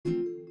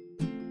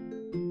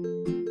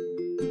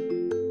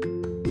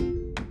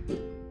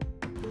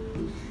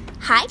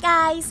Hi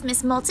guys,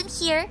 Miss Moulton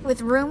here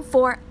with Room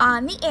 4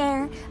 on the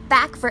air,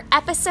 back for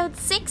episode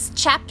 6,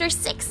 chapter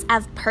 6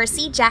 of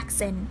Percy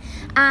Jackson.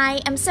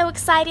 I am so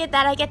excited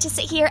that I get to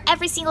sit here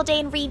every single day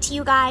and read to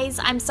you guys.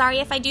 I'm sorry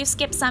if I do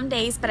skip some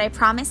days, but I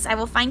promise I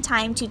will find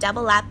time to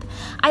double up.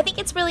 I think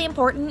it's really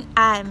important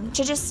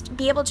to just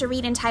be able to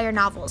read entire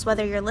novels,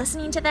 whether you're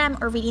listening to them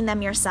or reading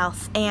them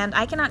yourself. And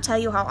I cannot tell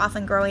you how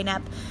often growing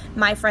up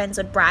my friends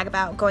would brag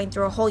about going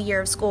through a whole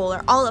year of school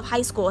or all of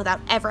high school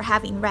without ever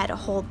having read a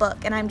whole book.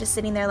 And I'm just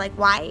sitting there like,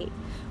 why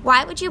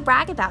would you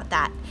brag about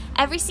that?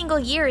 Every single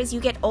year as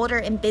you get older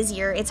and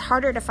busier, it's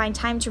harder to find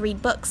time to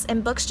read books,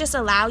 and books just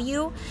allow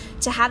you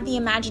to have the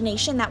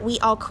imagination that we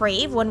all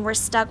crave when we're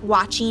stuck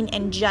watching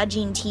and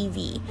judging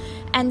TV.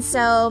 And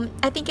so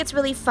I think it's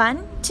really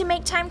fun to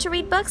make time to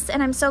read books,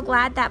 and I'm so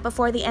glad that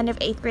before the end of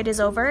 8th grade is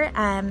over,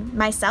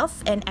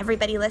 myself and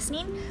everybody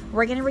listening,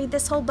 we're going to read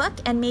this whole book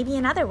and maybe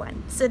another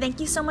one. So thank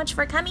you so much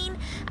for coming.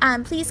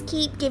 Please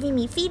keep giving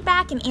me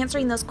feedback and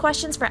answering those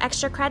questions for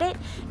extra credit,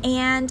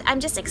 and I'm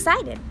just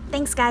excited.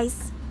 Thanks,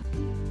 guys.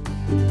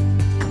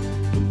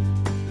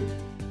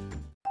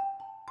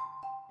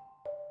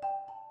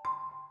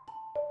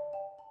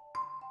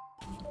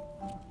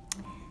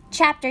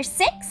 Chapter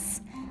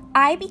 6,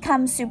 I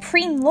Become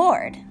Supreme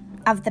Lord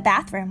of the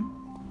Bathroom.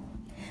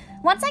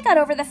 Once I got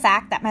over the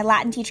fact that my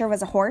Latin teacher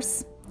was a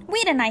horse, we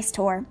had a nice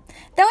tour,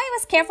 though I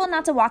was careful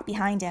not to walk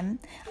behind him.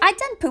 I'd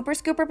done Pooper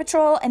Scooper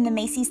Patrol and the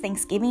Macy's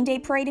Thanksgiving Day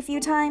Parade a few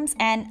times,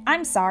 and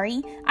I'm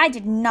sorry, I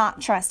did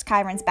not trust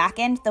Chiron's back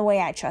end the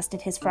way I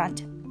trusted his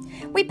front.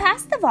 We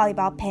passed the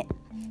volleyball pit.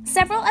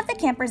 Several of the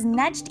campers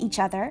nudged each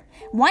other.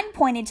 One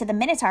pointed to the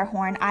Minotaur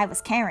horn I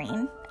was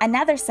carrying.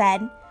 Another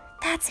said,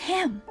 "That's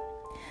him."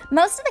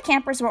 Most of the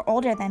campers were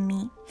older than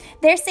me.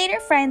 Their satyr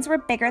friends were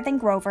bigger than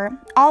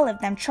Grover, all of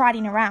them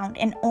trotting around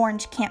in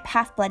orange Camp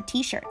Half-Blood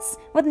t-shirts,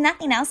 with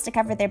nothing else to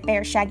cover their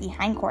bare, shaggy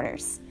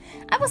hindquarters.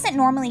 I wasn't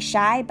normally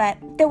shy, but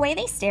the way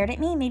they stared at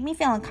me made me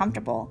feel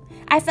uncomfortable.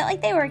 I felt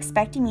like they were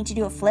expecting me to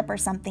do a flip or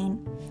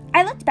something.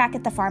 I looked back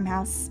at the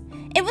farmhouse.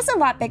 It was a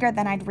lot bigger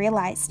than I'd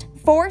realized.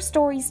 4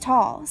 stories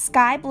tall,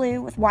 sky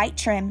blue with white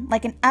trim,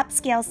 like an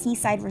upscale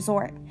seaside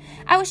resort.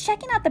 I was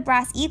checking out the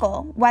brass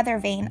eagle, weather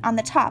vane, on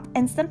the top,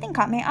 and something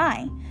caught my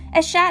eye.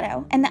 A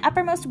shadow in the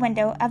uppermost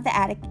window of the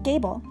attic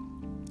gable.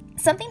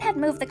 Something had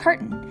moved the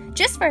curtain,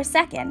 just for a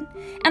second,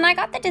 and I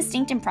got the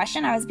distinct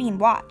impression I was being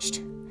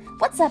watched.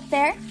 "What's up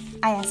there?"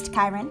 I asked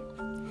Chiron.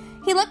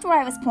 He looked where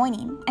I was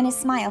pointing, and his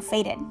smile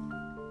faded.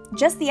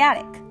 "Just the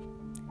attic."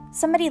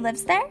 "Somebody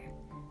lives there?"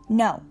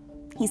 "No,"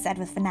 he said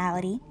with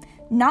finality.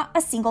 "Not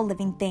a single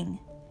living thing."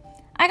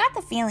 I got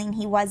the feeling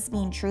he was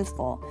being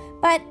truthful,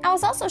 but I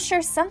was also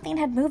sure something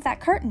had moved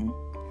that curtain.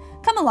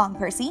 "Come along,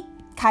 Percy,"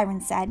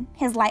 Chiron said,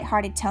 his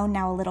light-hearted tone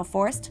now a little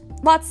forced.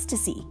 "Lots to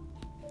see."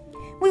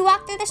 We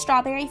walked through the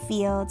strawberry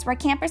fields where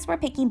campers were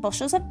picking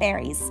bushels of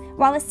berries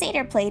while a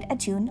satyr played a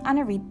tune on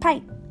a reed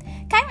pipe.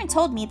 Chiron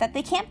told me that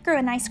the camp grew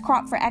a nice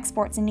crop for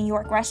exports in New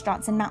York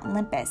restaurants in Mount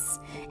Olympus.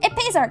 "It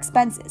pays our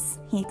expenses,"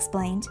 he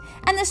explained,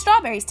 "and the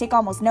strawberries take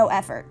almost no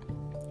effort."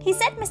 He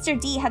said Mr.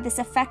 D had this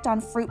effect on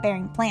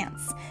fruit-bearing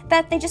plants,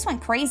 that they just went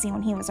crazy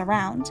when he was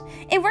around.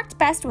 It worked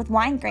best with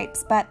wine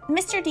grapes, but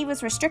Mr. D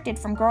was restricted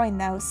from growing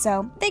those,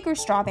 so they grew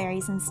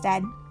strawberries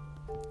instead.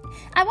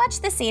 I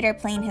watched the satyr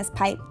playing his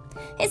pipe.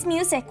 His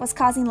music was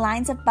causing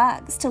lines of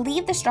bugs to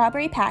leave the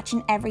strawberry patch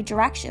in every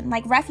direction,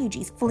 like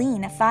refugees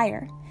fleeing a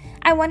fire.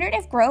 I wondered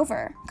if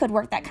Grover could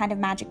work that kind of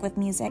magic with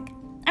music.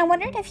 I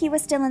wondered if he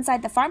was still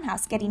inside the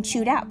farmhouse getting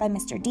chewed out by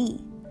Mr.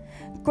 D.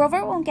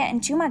 "Grover won't get in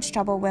too much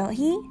trouble, will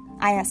he?"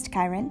 I asked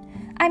Chiron.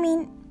 "I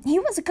mean, he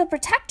was a good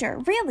protector,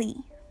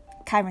 really."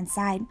 Chiron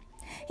sighed.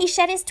 He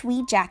shed his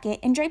tweed jacket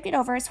and draped it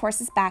over his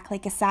horse's back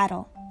like a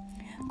saddle.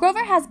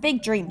 "Grover has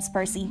big dreams,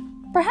 Percy,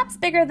 perhaps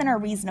bigger than are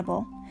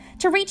reasonable.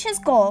 To reach his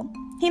goal,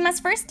 he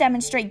must first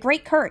demonstrate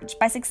great courage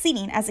by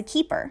succeeding as a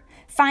keeper,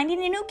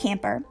 finding a new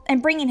camper,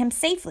 and bringing him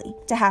safely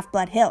to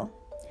Half-Blood Hill."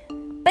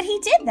 "But he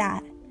did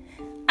that."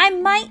 "I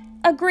might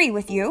agree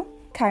with you,"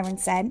 Chiron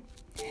said,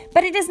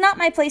 "but it is not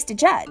my place to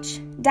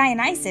judge.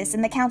 Dionysus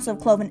and the Council of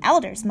Cloven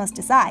Elders must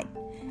decide.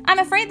 I'm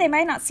afraid they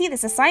might not see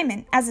this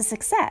assignment as a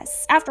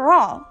success. After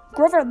all,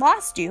 Grover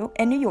lost you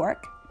in New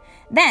York.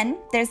 Then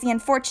there's the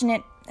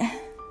unfortunate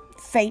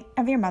fate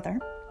of your mother.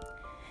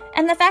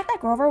 And the fact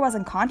that Grover was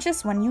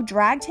unconscious when you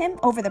dragged him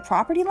over the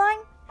property line?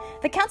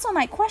 The council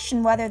might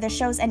question whether this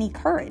shows any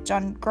courage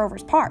on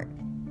Grover's part."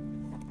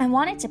 I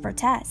wanted to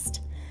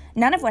protest.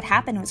 None of what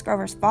happened was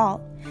Grover's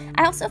fault.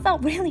 I also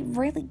felt really,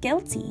 really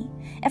guilty.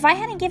 If I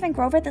hadn't given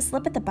Grover the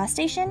slip at the bus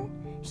station,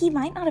 he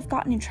might not have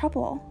gotten in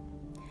trouble.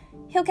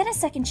 "He'll get a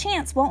second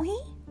chance, won't he?"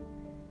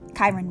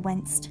 Chiron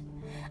winced.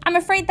 "I'm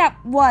afraid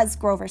that was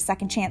Grover's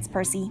second chance,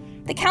 Percy.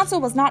 The council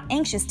was not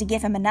anxious to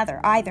give him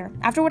another, either,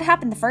 after what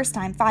happened the first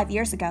time 5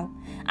 years ago.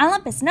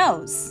 Olympus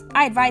knows.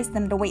 I advised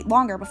them to wait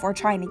longer before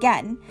trying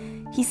again.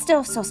 He's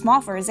still so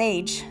small for his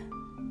age."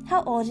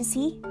 "How old is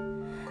he?"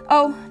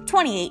 "Oh,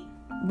 28.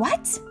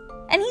 "What?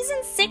 And he's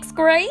in 6th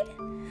grade?"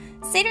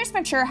 "Satyrs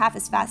mature half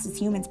as fast as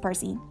humans,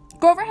 Percy.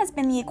 Grover has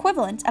been the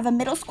equivalent of a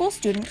middle school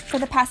student for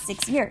the past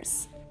 6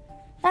 years.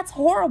 That's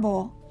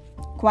horrible.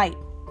 Quite,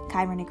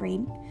 Chiron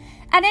agreed.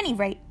 At any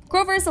rate,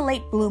 Grover is a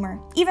late bloomer,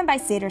 even by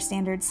satyr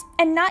standards,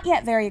 and not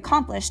yet very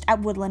accomplished at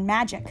woodland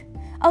magic.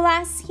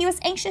 Alas, he was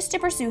anxious to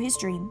pursue his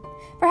dream.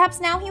 Perhaps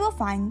now he will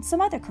find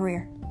some other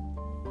career.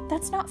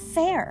 That's not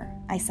fair,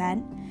 I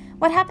said.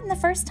 What happened the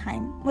first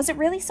time? Was it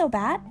really so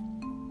bad?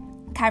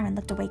 Chiron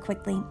looked away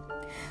quickly.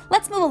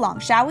 Let's move along,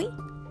 shall we?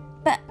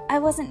 But I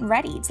wasn't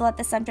ready to let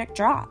the subject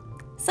drop.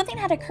 Something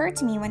had occurred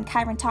to me when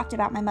Chiron talked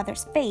about my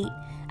mother's fate,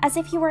 as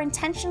if he were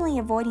intentionally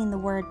avoiding the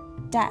word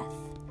death.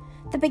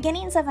 The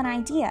beginnings of an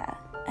idea,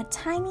 a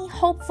tiny,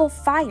 hopeful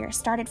fire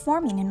started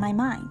forming in my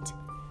mind.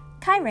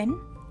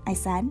 Chiron, I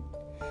said,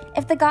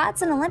 if the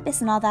gods and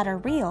Olympus and all that are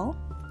real...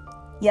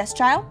 Yes,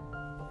 child?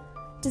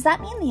 Does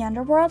that mean the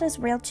underworld is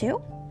real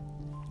too?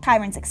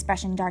 Chiron's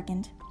expression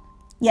darkened.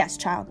 Yes,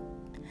 child.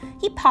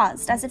 He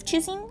paused, as if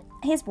choosing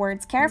his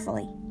words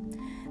carefully.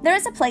 There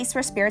is a place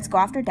where spirits go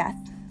after death,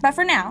 but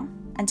for now,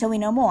 until we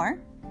know more,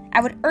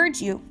 I would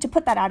urge you to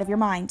put that out of your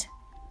mind.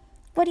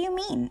 What do you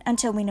mean,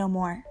 until we know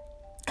more?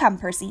 Come,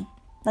 Percy,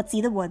 let's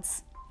see the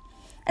woods.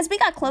 As we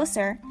got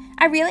closer,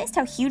 I realized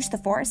how huge the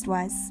forest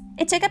was.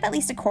 It took up at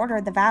least a quarter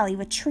of the valley,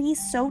 with trees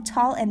so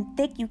tall and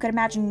thick you could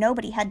imagine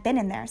nobody had been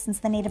in there since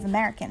the Native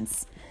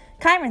Americans.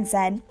 Chiron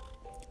said,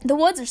 the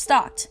woods are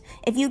stocked,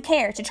 if you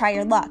care to try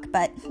your luck,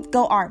 but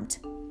go armed.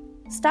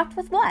 Stocked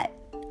with what?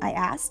 I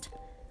asked.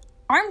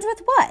 Armed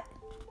with what?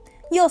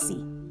 You'll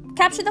see.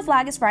 Capture the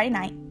flag is Friday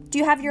night. Do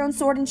you have your own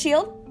sword and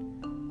shield?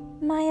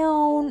 My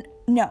own...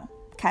 No,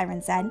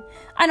 Chiron said.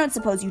 I don't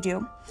suppose you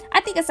do.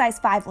 I think a size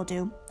 5 will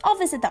do. I'll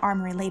visit the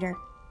armory later.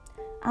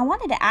 I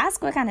wanted to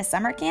ask what kind of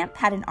summer camp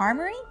had an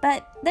armory,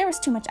 but there was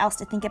too much else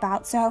to think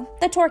about, so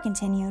the tour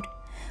continued.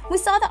 We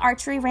saw the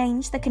archery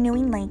range, the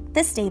canoeing lake,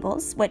 the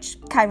stables, which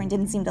Chiron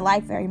didn't seem to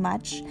like very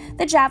much,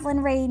 the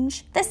javelin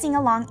range, the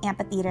sing-along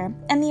amphitheater,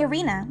 and the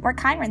arena where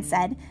Chiron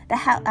said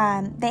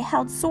they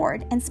held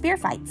sword and spear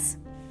fights.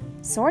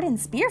 Sword and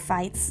spear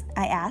fights?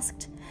 I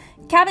asked.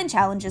 Cabin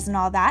challenges and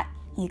all that,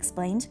 he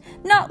explained.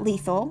 Not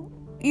lethal,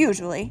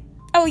 usually.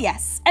 Oh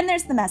yes, and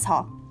there's the mess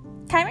hall.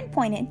 Chiron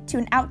pointed to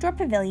an outdoor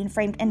pavilion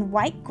framed in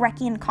white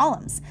Grecian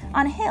columns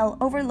on a hill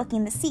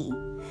overlooking the sea.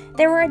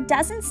 There were a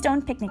dozen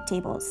stone picnic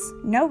tables,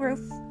 no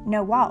roof,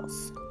 no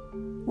walls.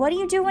 What do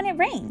you do when it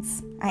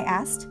rains? I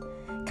asked.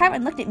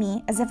 Chiron looked at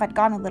me as if I'd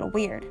gone a little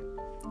weird.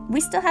 We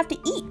still have to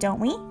eat, don't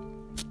we?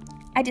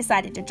 I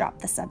decided to drop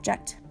the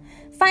subject.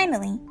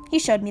 Finally, he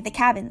showed me the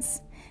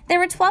cabins. There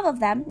were 12 of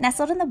them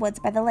nestled in the woods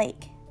by the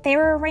lake. They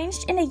were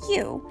arranged in a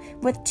U,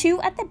 with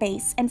 2 at the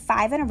base and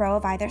 5 in a row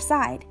of either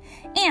side,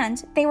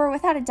 and they were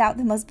without a doubt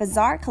the most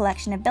bizarre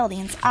collection of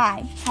buildings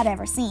I had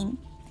ever seen.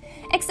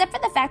 Except for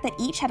the fact that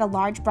each had a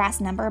large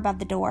brass number above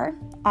the door,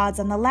 odds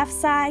on the left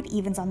side,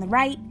 evens on the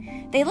right,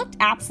 they looked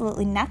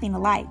absolutely nothing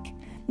alike.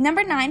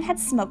 Number 9 had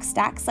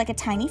smokestacks like a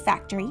tiny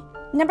factory.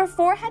 Number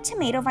 4 had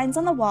tomato vines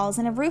on the walls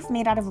and a roof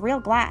made out of real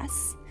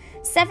glass.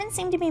 7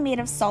 seemed to be made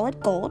of solid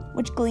gold,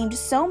 which gleamed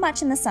so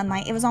much in the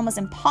sunlight it was almost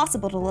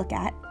impossible to look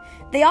at.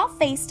 They all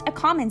faced a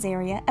commons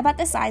area about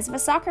the size of a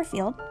soccer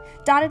field,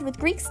 dotted with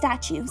Greek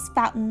statues,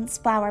 fountains,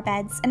 flower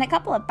beds, and a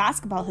couple of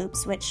basketball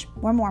hoops, which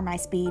were more my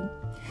speed.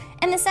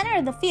 In the center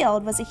of the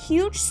field was a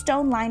huge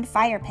stone-lined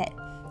fire pit.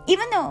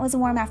 Even though it was a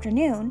warm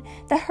afternoon,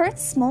 the hearth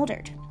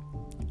smoldered.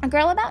 A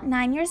girl about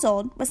 9 years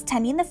old was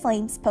tending the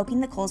flames, poking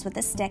the coals with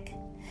a stick.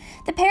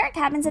 The pair of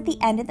cabins at the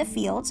end of the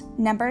field,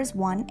 numbers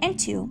 1 and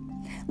 2,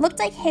 looked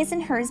like his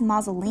and hers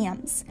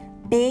mausoleums,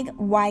 big,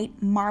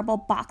 white marble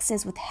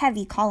boxes with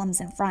heavy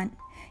columns in front.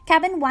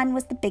 Cabin 1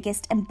 was the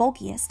biggest and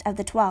bulkiest of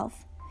the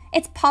 12.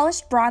 Its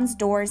polished bronze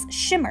doors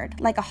shimmered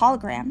like a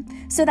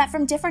hologram, so that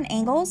from different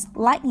angles,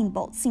 lightning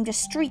bolts seemed to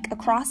streak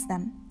across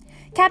them.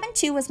 Cabin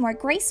 2 was more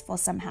graceful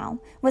somehow,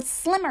 with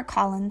slimmer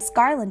columns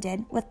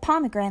garlanded with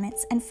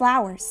pomegranates and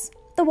flowers.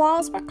 The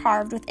walls were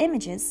carved with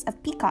images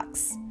of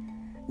peacocks.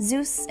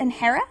 Zeus and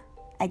Hera?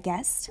 I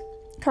guessed.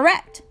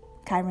 Correct,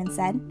 Chiron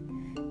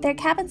said. Their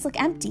cabins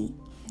look empty.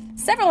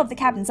 Several of the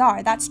cabins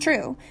are, that's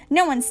true.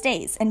 No one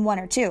stays in 1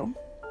 or 2.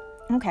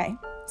 Okay,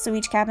 so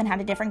each cabin had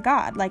a different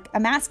god, like a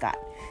mascot.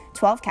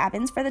 12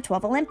 cabins for the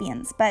 12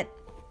 Olympians, but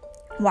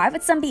why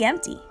would some be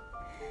empty?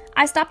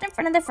 I stopped in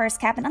front of the first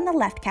cabin on the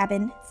left,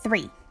 cabin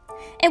 3.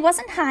 It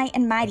wasn't high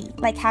and mighty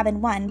like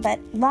cabin 1, but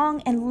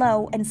long and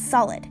low and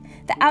solid.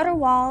 The outer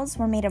walls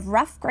were made of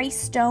rough gray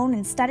stone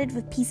and studded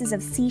with pieces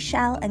of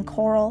seashell and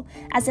coral,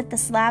 as if the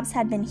slabs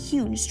had been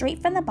hewn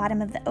straight from the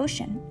bottom of the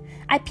ocean.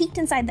 I peeked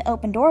inside the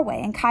open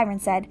doorway, and Chiron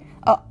said,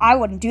 "Oh, I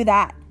wouldn't do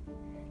that."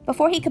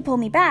 Before he could pull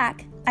me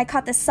back, I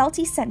caught the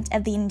salty scent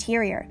of the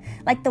interior,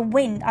 like the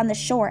wind on the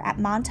shore at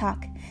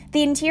Montauk.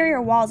 The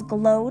interior walls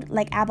glowed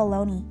like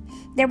abalone.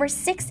 There were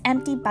 6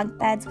 empty bunk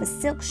beds with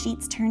silk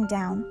sheets turned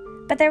down,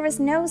 but there was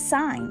no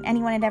sign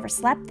anyone had ever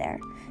slept there.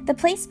 The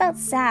place felt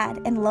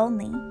sad and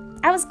lonely.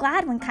 I was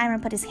glad when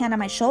Chiron put his hand on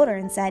my shoulder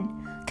and said,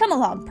 "Come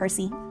along,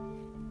 Percy."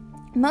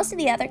 Most of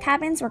the other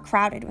cabins were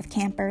crowded with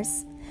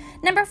campers.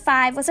 Number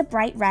 5 was a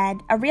bright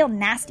red, a real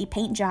nasty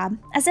paint job,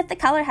 as if the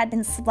color had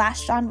been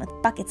splashed on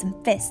with buckets and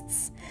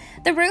fists.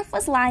 The roof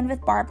was lined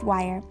with barbed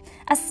wire.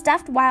 A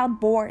stuffed wild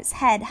boar's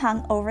head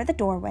hung over the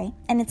doorway,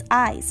 and its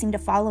eyes seemed to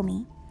follow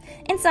me.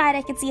 Inside,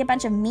 I could see a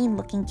bunch of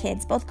mean-looking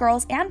kids, both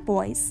girls and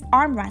boys,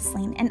 arm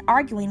wrestling and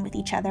arguing with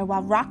each other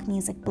while rock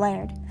music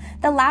blared.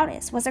 The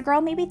loudest was a girl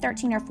maybe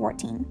 13 or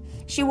 14.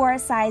 She wore a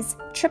size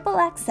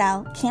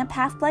XXL Camp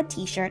Half-Blood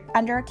t-shirt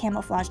under a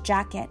camouflage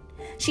jacket.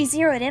 She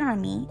zeroed in on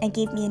me and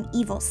gave me an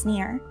evil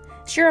sneer.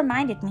 She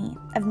reminded me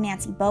of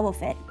Nancy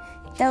Bobofit,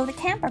 though the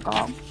camper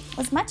girl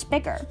was much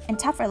bigger and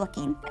tougher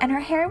looking, and her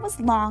hair was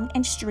long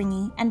and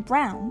stringy and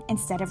brown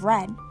instead of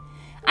red.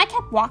 I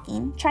kept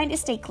walking, trying to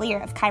stay clear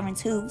of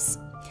Chiron's hooves.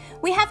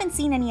 "We haven't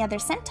seen any other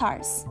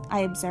centaurs," I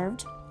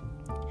observed.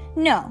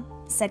 "No,"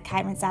 said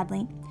Chiron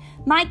sadly.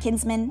 "My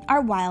kinsmen are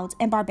wild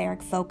and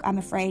barbaric folk, I'm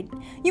afraid.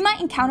 You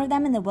might encounter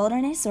them in the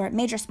wilderness or at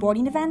major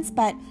sporting events,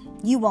 but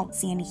you won't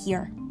see any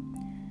here."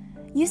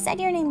 "You said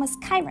your name was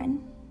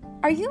Chiron.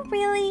 Are you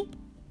really—"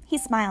 He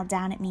smiled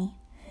down at me.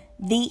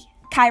 "The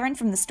Chiron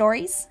from the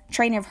stories?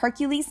 Trainer of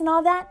Hercules and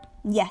all that?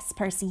 Yes,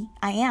 Percy,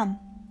 I am."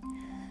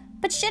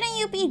 "But shouldn't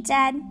you be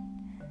dead?"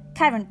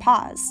 Chiron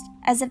paused,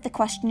 as if the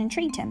question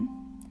intrigued him.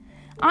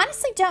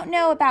 "Honestly don't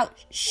know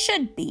about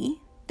should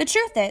be. The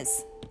truth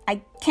is,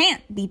 I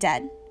can't be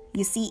dead.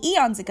 You see,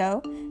 eons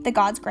ago, the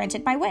gods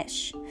granted my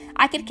wish.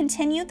 I could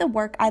continue the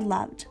work I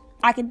loved.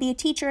 I could be a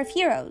teacher of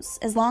heroes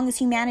as long as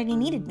humanity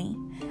needed me.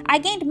 I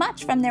gained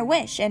much from their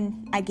wish,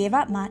 and I gave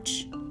up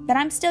much. But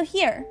I'm still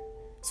here,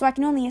 so I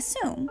can only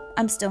assume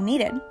I'm still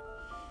needed."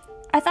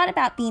 I thought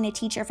about being a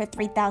teacher for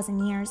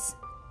 3,000 years.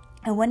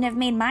 I wouldn't have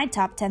made my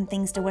top 10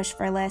 things to wish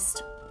for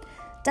list.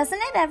 "Doesn't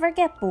it ever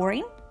get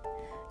boring?"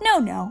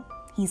 No,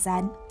 he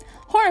said.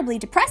 "Horribly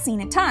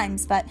depressing at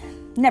times, but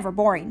never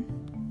boring."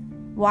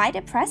 "Why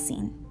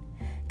depressing?"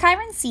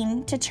 Chiron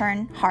seemed to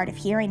turn hard of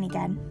hearing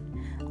again.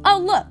 "Oh,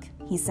 look,"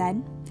 he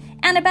said.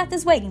 "Annabeth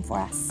is waiting for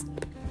us."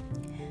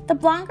 The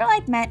blonde girl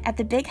I'd met at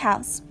the big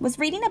house was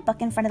reading a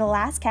book in front of the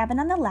last cabin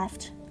on the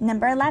left,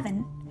 number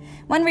 11.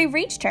 When we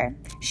reached her,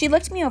 she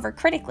looked me over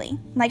critically,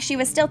 like she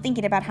was still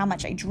thinking about how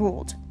much I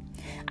drooled.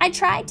 I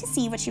tried to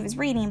see what she was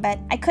reading, but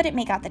I couldn't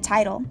make out the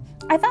title.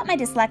 I thought my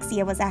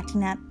dyslexia was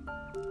acting up.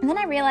 And then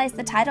I realized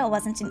the title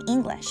wasn't in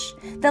English.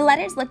 The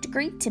letters looked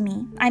Greek to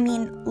me. I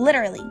mean,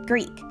 literally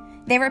Greek.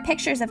 They were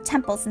pictures of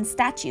temples and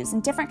statues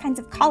and different kinds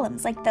of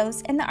columns like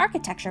those in the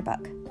architecture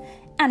book.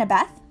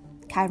 "Annabeth,"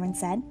 Chiron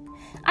said,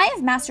 "I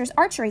have master's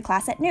archery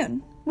class at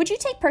noon. Would you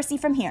take Percy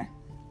from here?"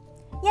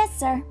 "Yes,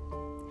 sir."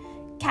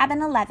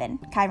 "Cabin 11,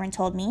 Chiron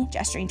told me,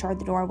 gesturing toward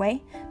the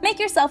doorway. "Make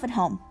yourself at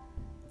home."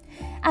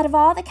 Out of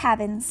all the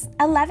cabins,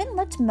 11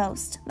 looked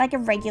most like a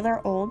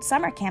regular old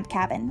summer camp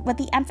cabin, with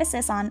the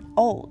emphasis on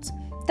old.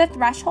 The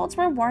thresholds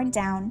were worn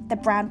down, the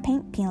brown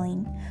paint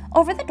peeling.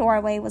 Over the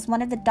doorway was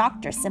one of the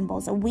doctor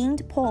symbols, a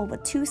winged pole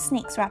with 2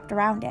 snakes wrapped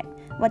around it.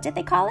 What did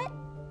they call it?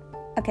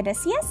 A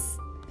caduceus?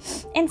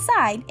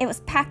 Inside, it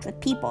was packed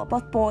with people,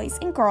 both boys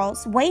and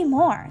girls, way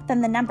more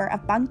than the number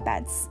of bunk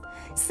beds.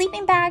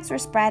 Sleeping bags were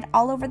spread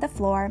all over the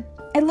floor.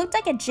 It looked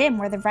like a gym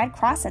where the Red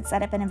Cross had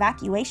set up an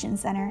evacuation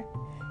center.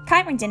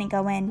 Chiron didn't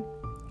go in.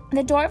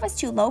 The door was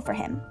too low for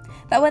him,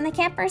 but when the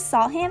campers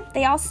saw him,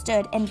 they all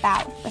stood and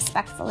bowed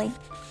respectfully.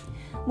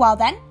 "Well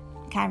then,"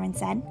 Chiron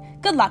said,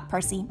 "good luck,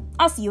 Percy.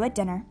 I'll see you at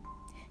dinner."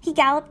 He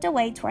galloped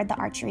away toward the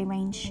archery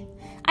range.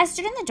 I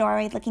stood in the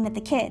doorway looking at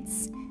the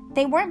kids.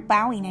 They weren't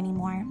bowing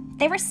anymore.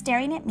 They were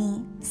staring at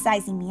me,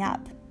 sizing me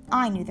up.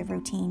 I knew the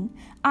routine.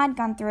 I'd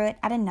gone through it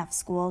at enough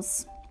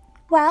schools.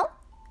 "Well?"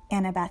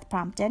 Annabeth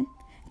prompted.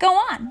 "Go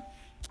on."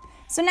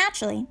 So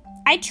naturally,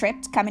 I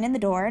tripped coming in the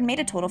door and made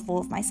a total fool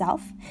of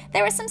myself.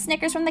 There were some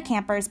snickers from the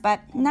campers,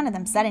 but none of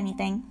them said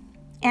anything.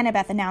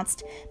 Annabeth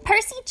announced,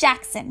 "Percy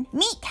Jackson,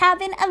 meet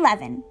cabin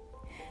 11.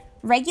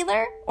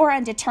 "Regular or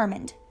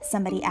undetermined?"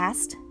 somebody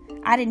asked.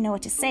 I didn't know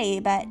what to say,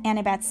 but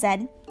Annabeth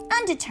said,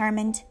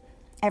 "Undetermined."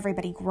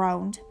 Everybody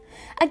groaned.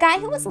 A guy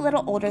who was a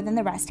little older than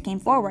the rest came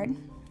forward.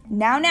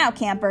 Now,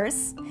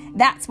 campers.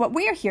 That's what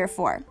we're here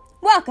for.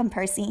 Welcome,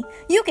 Percy.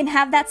 You can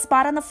have that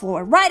spot on the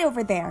floor right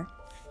over there."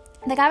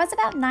 The guy was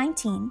about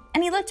 19,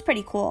 and he looked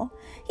pretty cool.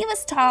 He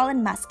was tall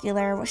and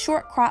muscular, with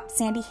short-cropped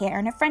sandy hair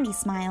and a friendly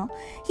smile.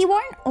 He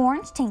wore an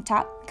orange tank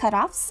top,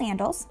 cut-off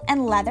sandals,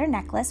 and leather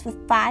necklace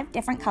with 5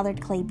 different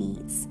colored clay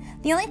beads.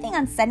 The only thing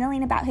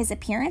unsettling about his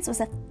appearance was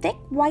a thick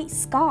white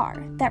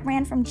scar that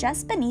ran from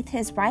just beneath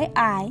his right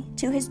eye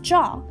to his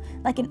jaw,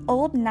 like an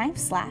old knife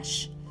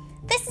slash.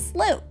 "This is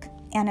Luke,"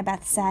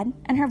 Annabeth said,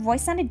 and her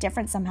voice sounded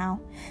different somehow.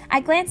 I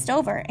glanced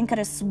over and could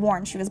have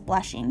sworn she was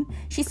blushing.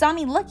 She saw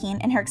me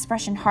looking, and her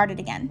expression hardened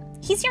again.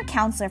 "He's your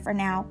counselor for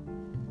now."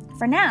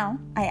 "For now?"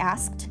 I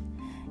asked.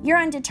 "You're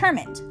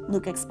undetermined,"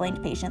 Luke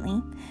explained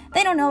patiently.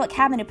 "They don't know what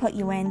cabin to put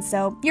you in,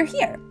 so you're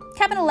here.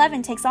 Cabin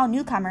 11 takes all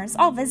newcomers,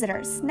 all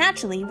visitors.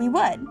 Naturally, we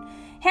would.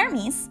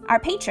 Hermes, our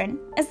patron,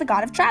 is the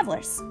god of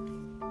travelers."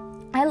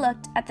 I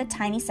looked at the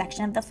tiny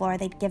section of the floor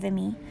they'd given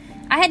me.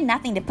 I had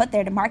nothing to put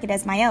there to mark it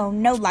as my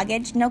own. No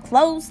luggage, no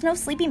clothes, no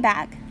sleeping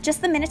bag.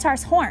 Just the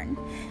Minotaur's horn.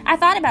 I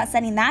thought about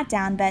setting that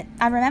down, but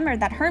I remembered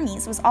that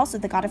Hermes was also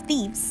the god of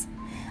thieves.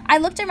 I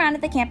looked around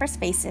at the campers'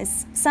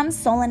 faces, some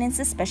sullen and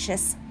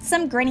suspicious,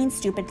 some grinning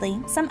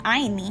stupidly, some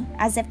eyeing me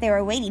as if they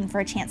were waiting for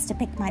a chance to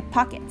pick my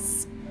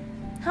pockets.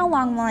 "How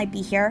long will I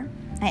be here?"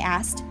 I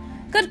asked.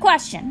 "Good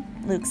question,"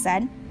 Luke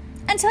said.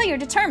 "Until you're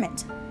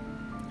determined."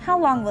 "How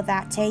long will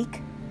that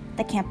take?"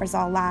 The campers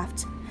all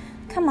laughed.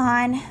 "Come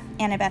on,"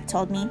 Annabeth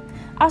told me.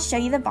 "I'll show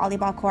you the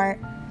volleyball court."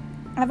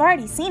 "I've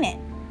already seen it."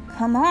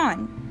 "Come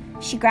on."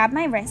 She grabbed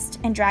my wrist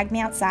and dragged me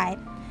outside.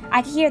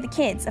 I could hear the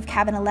kids of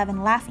Cabin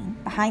 11 laughing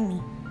behind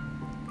me.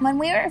 When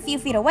we were a few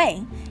feet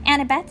away,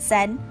 Annabeth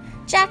said,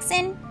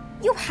 "Jackson,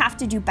 you have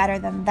to do better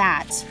than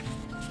that."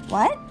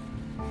 "What?"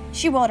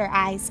 She rolled her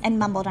eyes and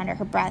mumbled under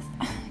her breath,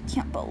 "I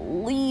can't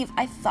believe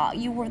I thought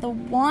you were the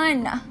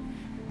one."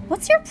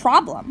 "What's your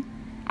problem?"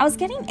 I was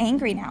getting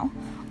angry now.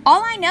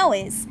 "All I know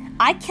is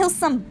I killed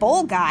some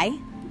bull guy."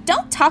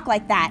 "Don't talk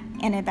like that,"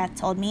 Annabeth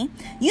told me.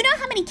 "You know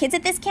how many kids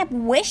at this camp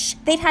wish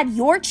they'd had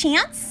your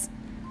chance?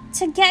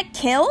 To get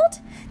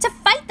killed? To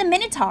fight the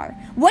Minotaur?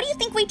 What do you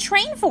think we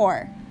train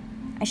for?"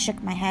 I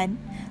shook my head.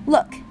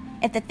 "Look,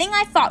 if the thing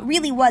I fought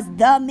really was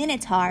the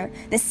Minotaur,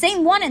 the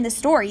same one in the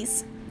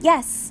stories,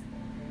 yes.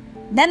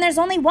 Then there's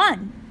only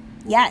one,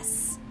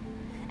 yes.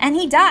 And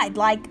he died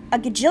like a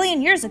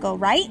gajillion years ago,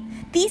 right?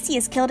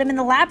 Theseus killed him in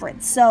the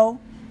labyrinth, so..."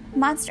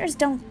 "Monsters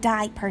don't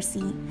die,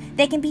 Percy.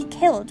 They can be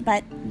killed,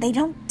 but they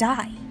don't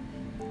die."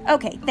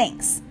 "Okay,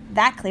 thanks.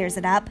 That clears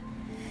it up."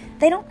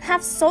 "They don't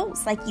have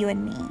souls like you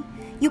and me.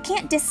 You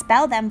can't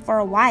dispel them for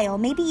a while,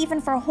 maybe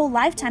even for a whole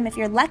lifetime if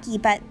you're lucky,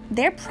 but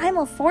they're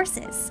primal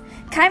forces.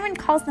 Chiron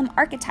calls them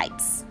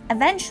archetypes.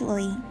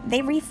 Eventually,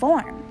 they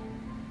reform."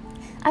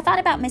 I thought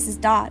about Mrs.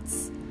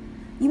 Dodds.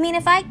 "You mean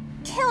if I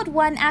killed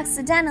one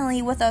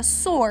accidentally with a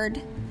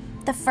sword?"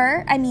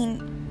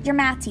 Your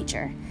math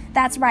teacher.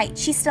 "That's right,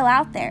 she's still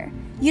out there.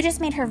 You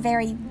just made her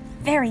very,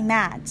 very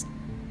mad."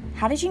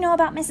 "How did you know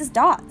about Mrs.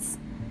 Dodds?"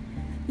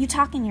 "You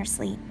talk in your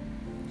sleep."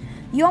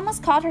 "You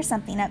almost called her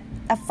something,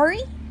 a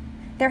furry?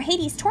 They're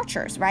Hades'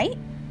 torturers, right?"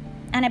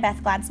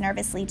 Annabeth glanced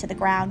nervously to the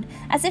ground,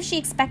 as if she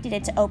expected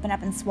it to open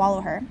up and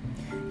swallow her.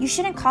 "You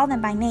shouldn't call them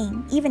by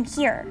name, even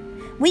here.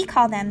 We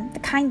call them the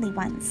kindly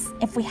ones,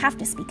 if we have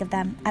to speak of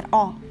them at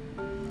all.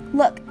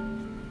 Look,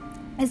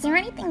 is there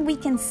anything we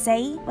can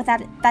say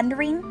without it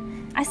thundering?"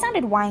 I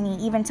sounded whiny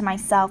even to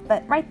myself,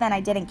 but right then I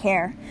didn't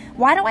care.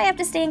 Why do I have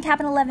to stay in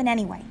Cabin 11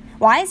 anyway?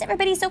 Why is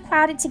everybody so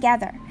crowded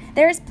together?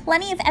 There is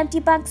plenty of empty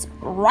bunks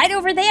right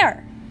over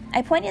there.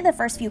 I pointed to the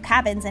first few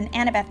cabins and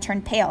Annabeth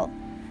turned pale.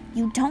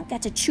 "You don't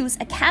get to choose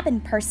a cabin,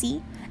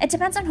 Percy. It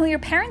depends on who your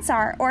parents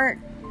are, or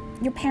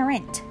your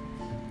parent."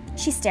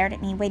 She stared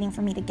at me, waiting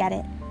for me to get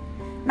it.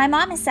 "My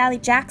mom is Sally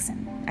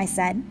Jackson," I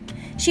said.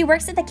 "She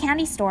works at the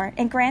candy store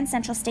in Grand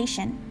Central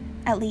Station.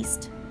 At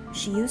least,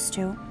 she used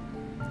to."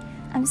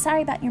 "I'm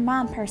sorry about your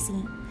mom,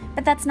 Percy,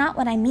 but that's not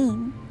what I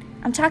mean.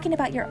 I'm talking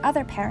about your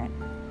other parent,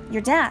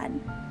 your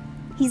dad."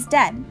 "He's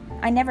dead.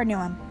 I never knew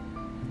him."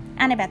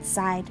 Annabeth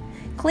sighed.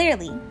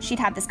 Clearly, she'd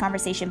had this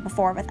conversation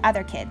before with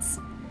other kids.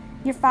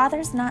 "Your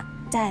father's not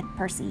dead,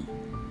 Percy."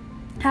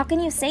 "How can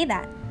you say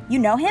that? You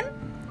know him?"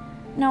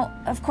 "No,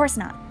 of course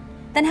not."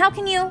 "Then how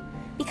can you?"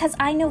 "Because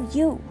I know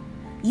you.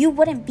 You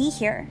wouldn't be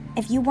here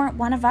if you weren't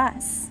one of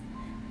us."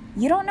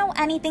 "You don't know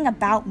anything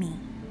about me."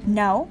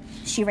 "No?"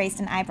 She raised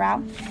an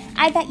eyebrow.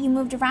 "I bet you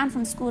moved around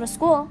from school to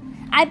school.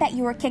 I bet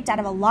you were kicked out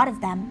of a lot of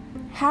them.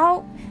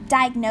 How?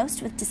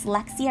 Diagnosed with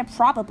dyslexia,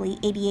 probably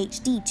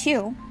ADHD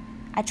too."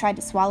 I tried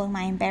to swallow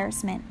my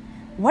embarrassment.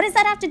 "What does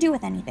that have to do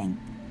with anything?"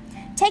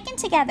 "Taken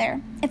together,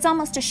 it's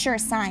almost a sure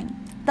sign.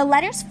 The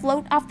letters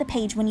float off the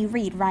page when you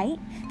read, right?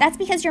 That's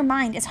because your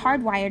mind is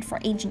hardwired for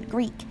ancient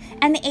Greek.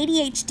 And the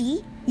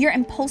ADHD, you're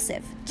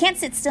impulsive. Can't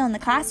sit still in the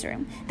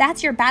classroom.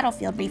 That's your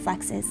battlefield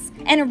reflexes.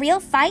 In a real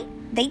fight,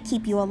 they'd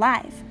keep you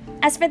alive.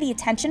 As for the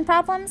attention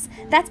problems,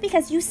 that's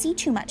because you see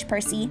too much,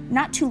 Percy,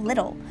 not too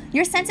little.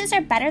 Your senses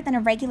are better than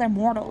a regular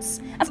mortal's.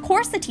 Of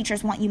course the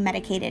teachers want you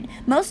medicated.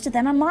 Most of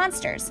them are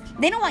monsters.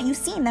 They don't want you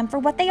seeing them for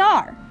what they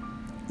are."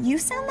 "You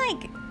sound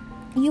like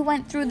you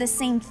went through the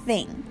same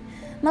thing."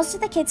 "Most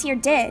of the kids here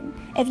did.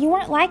 If you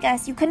weren't like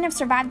us, you couldn't have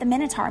survived the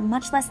Minotaur,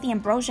 much less the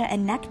ambrosia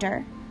and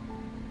nectar."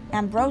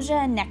 "Ambrosia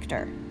and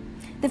nectar."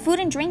 "The food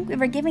and drink we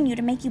were giving you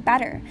to make you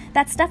better.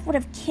 That stuff would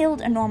have killed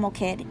a normal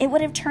kid. It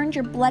would have turned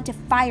your blood to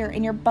fire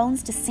and your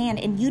bones to sand,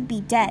 and you'd be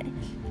dead.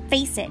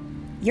 Face it,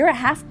 you're a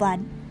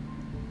half-blood."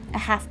 A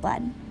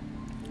half-blood.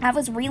 I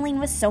was reeling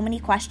with so many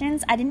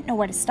questions, I didn't know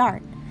where to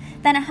start.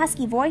 Then a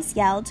husky voice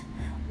yelled,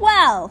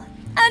 "Well,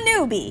 a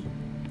newbie!"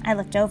 I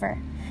looked over.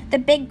 The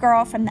big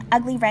girl from the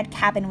ugly red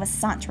cabin was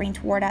sauntering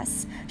toward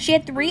us. She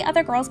had 3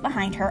 other girls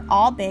behind her,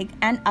 all big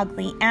and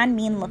ugly and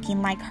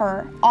mean-looking like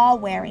her, all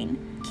wearing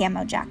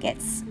camo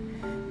jackets.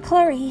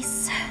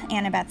 "Clarice,"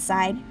 Annabeth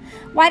sighed.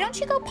 "Why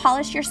don't you go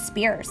polish your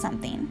spear or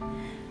something?"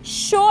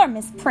 "Sure,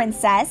 Miss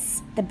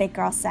Princess," the big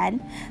girl said,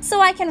 "so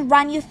I can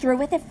run you through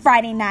with it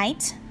Friday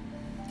night."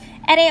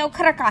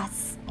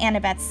 Ereokrakas,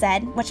 Annabeth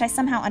said, which I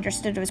somehow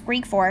understood was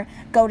Greek for,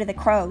 go to the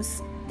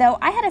crows, though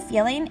I had a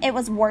feeling it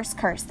was worse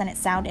curse than it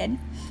sounded.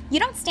 You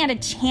don't stand a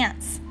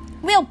chance.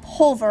 We'll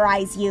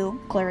pulverize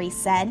you, Clarice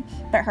said,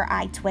 but her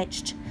eye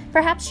twitched.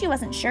 Perhaps she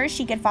wasn't sure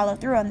she could follow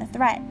through on the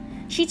threat.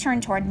 She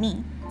turned toward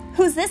me.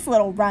 Who's this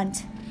little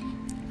runt?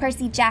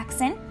 Percy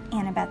Jackson,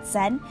 Annabeth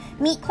said.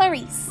 Meet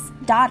Clarice,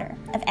 daughter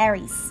of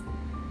Ares.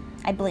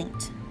 I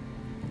blinked.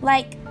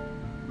 Like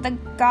the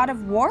god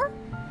of war?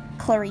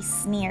 Clarice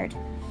sneered.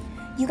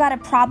 You got a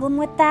problem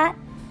with that?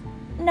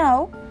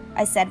 No,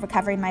 I said,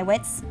 recovering my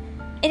wits.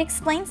 It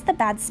explains the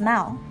bad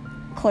smell.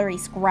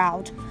 Clarice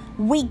growled.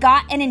 We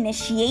got an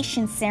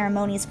initiation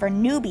ceremonies for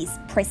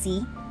newbies,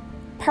 Prissy.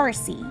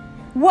 Percy.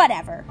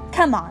 Whatever.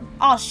 Come on,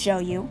 I'll show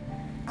you.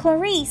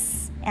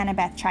 Clarice,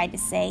 Annabeth tried to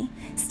say.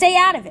 Stay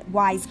out of it,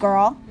 wise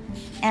girl.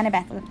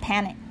 Annabeth looked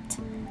panicked.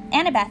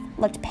 Annabeth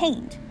looked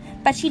pained,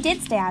 but she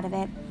did stay out of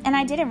it, and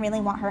I didn't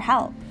really want her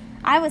help.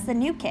 I was the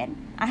new kid.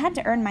 I had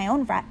to earn my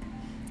own rep.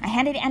 I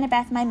handed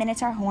Annabeth my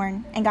Minotaur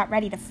horn and got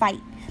ready to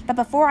fight, but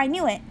before I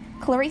knew it,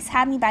 Clarice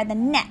had me by the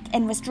neck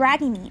and was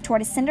dragging me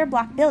toward a cinder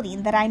block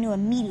building that I knew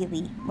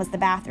immediately was the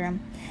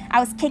bathroom. I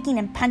was kicking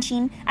and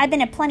punching. I'd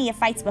been in plenty of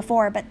fights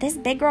before, but this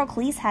big girl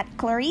Clarice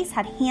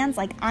had hands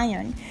like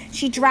iron.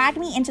 She dragged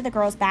me into the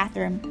girls'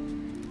 bathroom.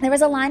 There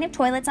was a line of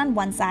toilets on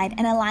one side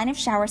and a line of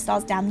shower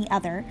stalls down the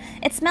other.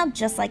 It smelled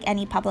just like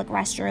any public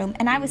restroom,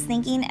 and I was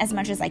thinking, as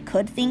much as I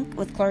could think,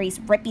 with Clarice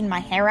ripping my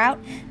hair out,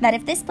 that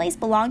if this place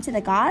belonged to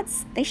the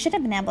gods, they should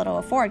have been able to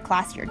afford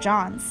classier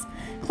Johns.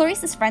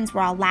 Clarice's friends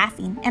were all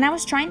laughing, and I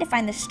was trying to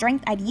find the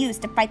strength I'd use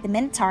to fight the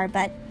Minotaur,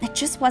 but it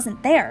just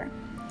wasn't there.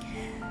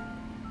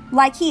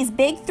 Like he's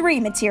big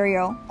 3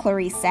 material,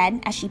 Clarice said,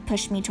 as she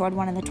pushed me toward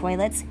one of the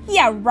toilets.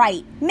 Yeah,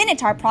 right.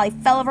 Minotaur probably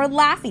fell over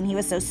laughing. He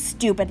was so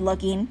stupid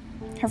looking.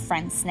 Her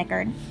friend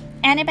snickered.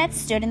 Annabeth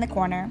stood in the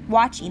corner,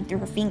 watching through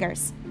her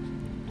fingers.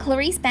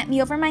 Clarice bent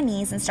me over my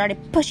knees and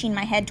started pushing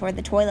my head toward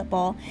the toilet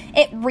bowl.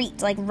 It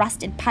reeked like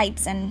rusted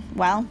pipes and,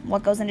 well,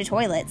 what goes into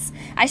toilets?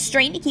 I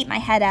strained to keep my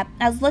head up.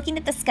 I was looking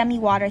at the scummy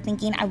water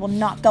thinking, I will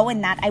not go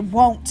in that. I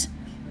won't.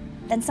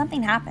 Then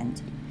something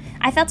happened.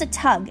 I felt a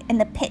tug in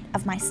the pit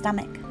of my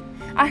stomach.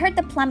 I heard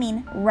the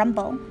plumbing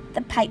rumble,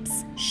 the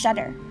pipes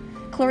shudder.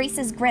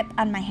 Clarice's grip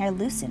on my hair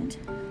loosened.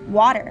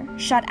 Water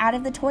shot out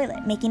of the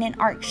toilet, making an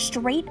arc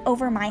straight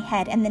over my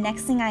head, and the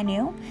next thing I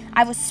knew,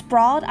 I was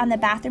sprawled on the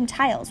bathroom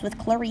tiles with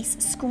Clarice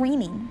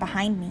screaming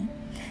behind me.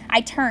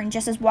 I turned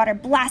just as water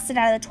blasted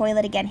out of the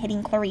toilet again,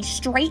 hitting Clarice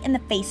straight in the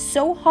face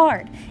so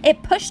hard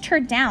it pushed her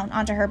down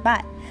onto her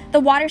butt. The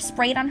water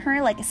sprayed on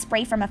her like a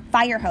spray from a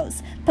fire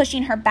hose,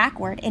 pushing her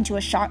backward into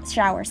a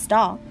shower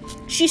stall.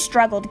 She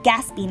struggled,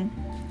 gasping,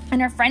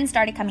 and her friends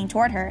started coming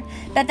toward her.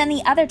 But then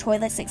the other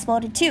toilets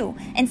exploded too,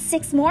 and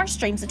 6 more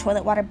streams of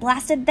toilet water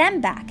blasted them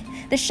back.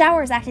 The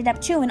showers acted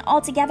up too, and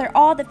altogether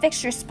all the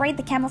fixtures sprayed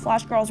the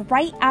camouflage girls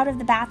right out of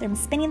the bathroom,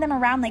 spinning them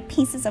around like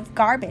pieces of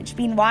garbage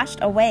being washed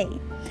away.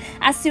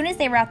 As soon as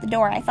they were out the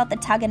door, I felt the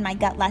tug in my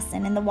gut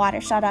lessen, and the water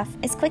shut off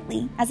as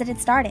quickly as it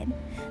had started.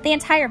 The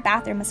entire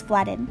bathroom was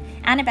flooded.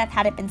 Annabeth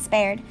hadn't been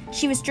spared.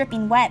 She was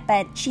dripping wet,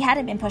 but she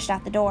hadn't been pushed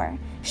out the door.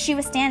 She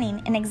was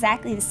standing in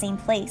exactly the same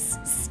place,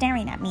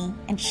 staring at me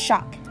in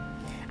shock.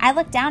 I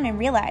looked down and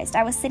realized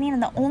I was sitting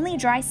in the only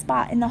dry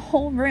spot in the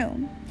whole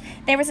room.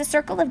 There was a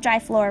circle of dry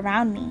floor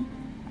around me.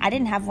 I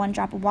didn't have 1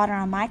 drop of water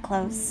on my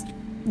clothes.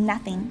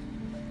 Nothing.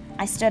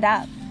 I stood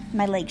up,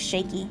 my legs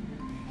shaky.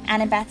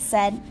 Annabeth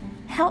said,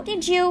 "How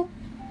did you?"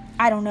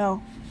 "I don't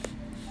know."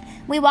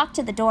 We walked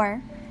to the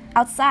door.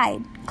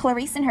 Outside,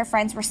 Clarice and her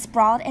friends were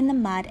sprawled in the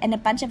mud, and a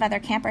bunch of other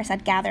campers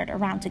had gathered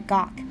around to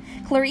gawk.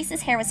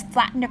 Clarice's hair was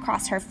flattened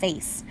across her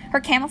face. Her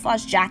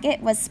camouflage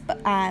jacket was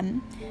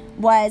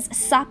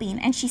sopping,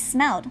 and she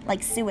smelled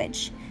like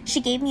sewage.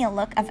 She gave me a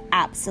look of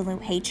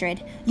absolute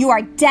hatred. "You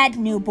are dead,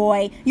 new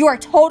boy. You are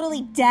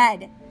totally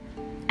dead."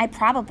 I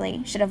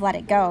probably should have let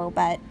it go,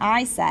 but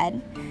I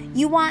said,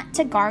 "You want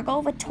to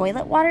gargle with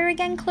toilet water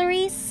again,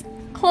 Clarice?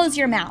 Close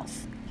your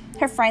mouth."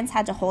 Her friends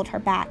had to hold her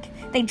back.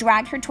 They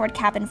dragged her toward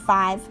cabin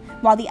 5,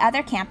 while the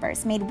other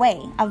campers made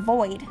way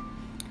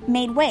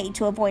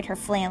to avoid her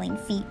flailing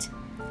feet.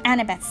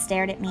 Annabeth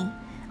stared at me.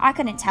 I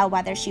couldn't tell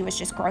whether she was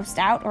just grossed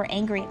out or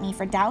angry at me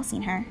for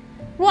dousing her.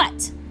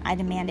 "What?" I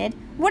demanded.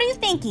 "What are you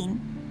thinking?"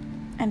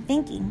 "I'm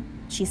thinking,"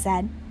 she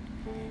said,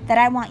 "that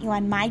I want you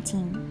on my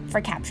team for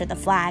Capture the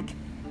Flag."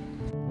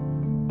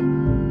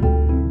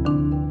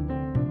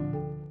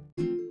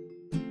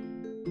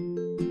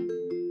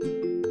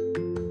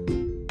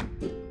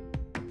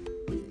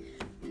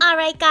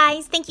 Alright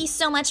guys, thank you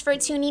so much for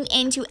tuning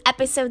in to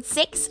episode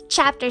 6,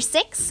 chapter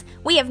 6.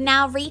 We have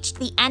now reached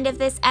the end of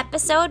this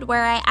episode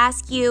where I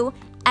ask you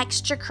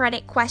extra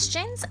credit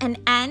questions and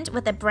end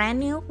with a brand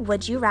new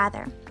Would You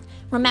Rather.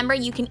 Remember,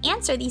 you can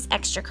answer these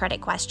extra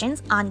credit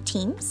questions on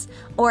Teams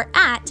or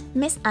at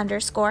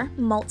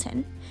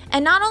Miss_Moulton.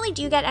 And not only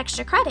do you get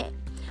extra credit,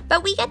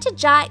 But we get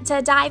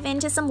to dive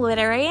into some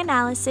literary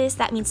analysis.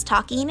 That means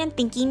talking and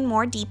thinking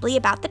more deeply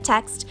about the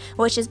text,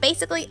 which is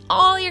basically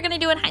all you're going to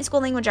do in high school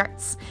language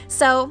arts.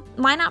 So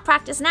why not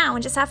practice now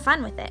and just have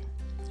fun with it?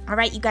 All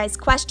right, you guys,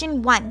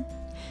 question 1.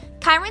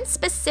 Chiron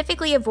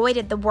specifically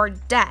avoided the word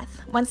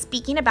death when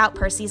speaking about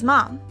Percy's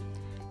mom.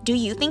 Do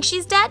you think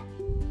she's dead?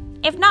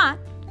 If not,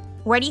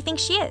 where do you think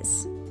she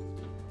is?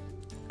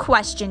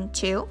 Question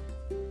 2.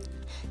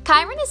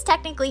 Chiron is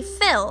technically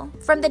Phil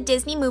from the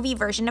Disney movie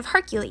version of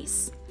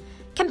Hercules.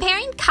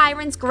 Comparing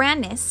Chiron's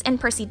grandness in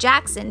Percy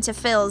Jackson to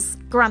Phil's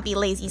grumpy,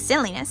 lazy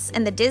silliness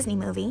in the Disney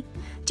movie,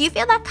 do you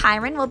feel that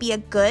Chiron will be a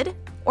good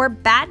or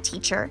bad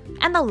teacher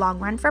in the long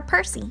run for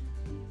Percy?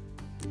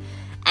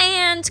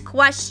 And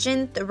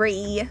question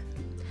 3.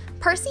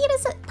 Percy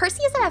is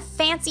at a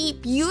fancy,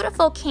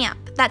 beautiful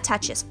camp that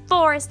touches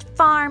forest,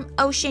 farm,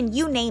 ocean,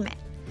 you name it.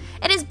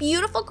 It is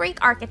beautiful Greek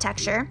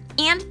architecture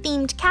and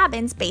themed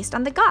cabins based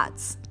on the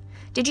gods.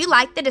 Did you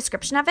like the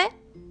description of it?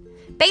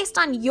 Based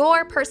on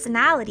your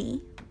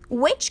personality,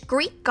 which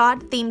Greek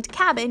god-themed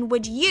cabin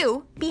would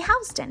you be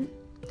housed in?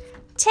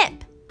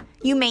 Tip: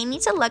 you may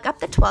need to look up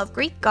the 12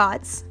 Greek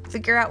gods,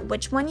 figure out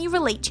which one you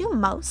relate to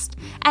most,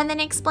 and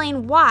then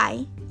explain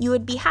why you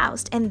would be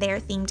housed in their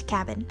themed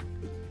cabin.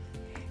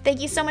 Thank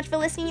you so much for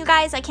listening, you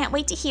guys. I can't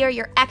wait to hear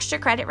your extra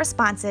credit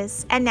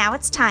responses. And now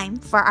it's time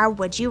for our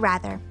Would You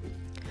Rather.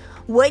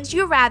 Would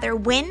you rather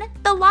win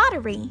the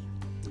lottery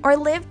or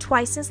live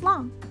twice as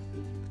long?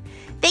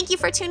 Thank you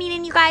for tuning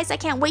in, you guys. I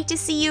can't wait to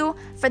see you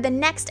for the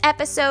next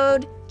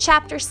episode,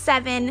 Chapter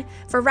 7.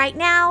 For right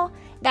now,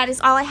 that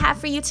is all I have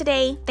for you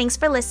today. Thanks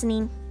for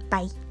listening.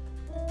 Bye.